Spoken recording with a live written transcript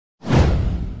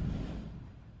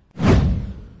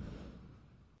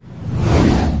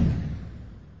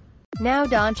Now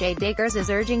Donchez Dacres is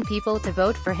urging people to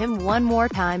vote for him one more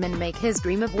time and make his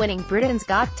dream of winning Britain's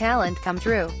Got Talent come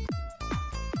true.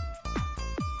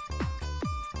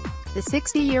 The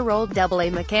 60-year-old AA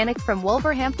mechanic from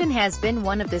Wolverhampton has been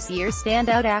one of this year's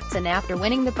standout acts, and after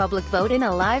winning the public vote in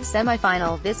a live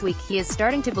semi-final this week, he is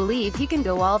starting to believe he can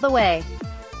go all the way.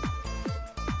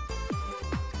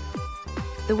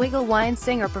 The Wiggle Wine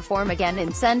singer performed again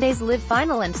in Sunday's live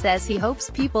final and says he hopes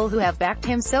people who have backed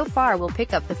him so far will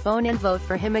pick up the phone and vote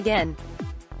for him again.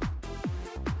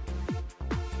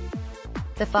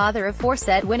 The father of four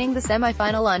said winning the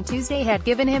semi-final on Tuesday had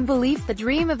given him belief the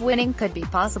dream of winning could be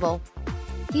possible.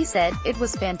 He said, "It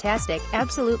was fantastic,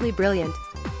 absolutely brilliant.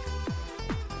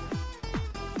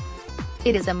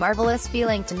 It is a marvelous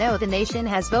feeling to know the nation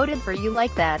has voted for you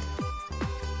like that.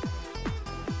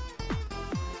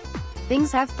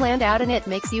 Things have planned out and it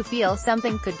makes you feel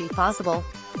something could be possible.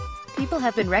 People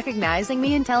have been recognizing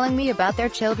me and telling me about their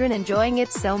children enjoying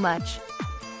it so much.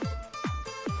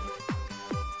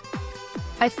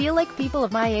 I feel like people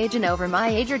of my age and over my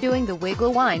age are doing the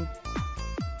Wiggle Wine.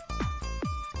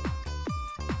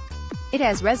 It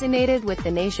has resonated with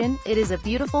the nation. It is a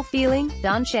beautiful feeling."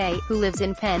 Donchez, who lives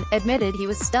in Penn, admitted he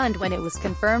was stunned when it was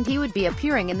confirmed he would be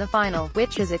appearing in the final,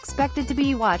 which is expected to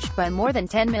be watched by more than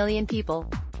 10 million people.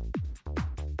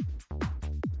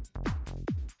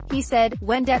 He said,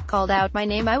 "When Dec called out my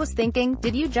name I was thinking,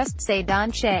 did you just say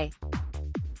Donchez?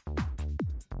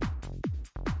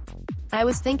 I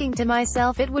was thinking to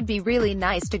myself it would be really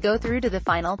nice to go through to the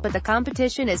final, but the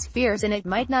competition is fierce and it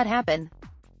might not happen.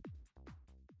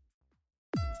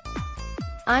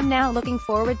 I'm now looking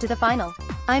forward to the final.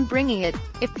 I'm bringing it.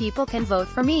 If people can vote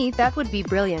for me, that would be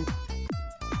brilliant.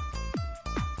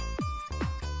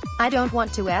 I don't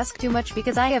want to ask too much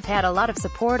because I have had a lot of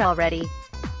support already.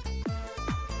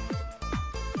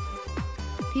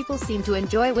 People seem to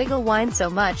enjoy Wiggle Wine so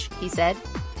much," he said.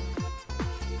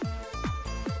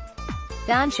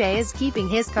 Donchez is keeping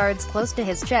his cards close to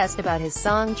his chest about his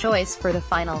song choice for the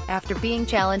final, after being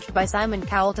challenged by Simon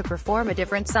Cowell to perform a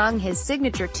different song, his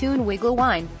signature tune Wiggle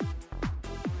Wine.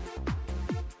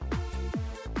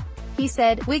 He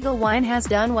said, "Wiggle Wine has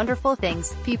done wonderful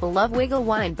things. People love Wiggle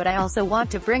Wine, but I also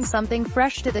want to bring something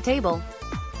fresh to the table.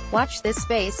 Watch this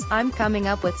space, I'm coming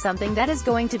up with something that is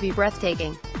going to be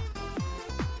breathtaking."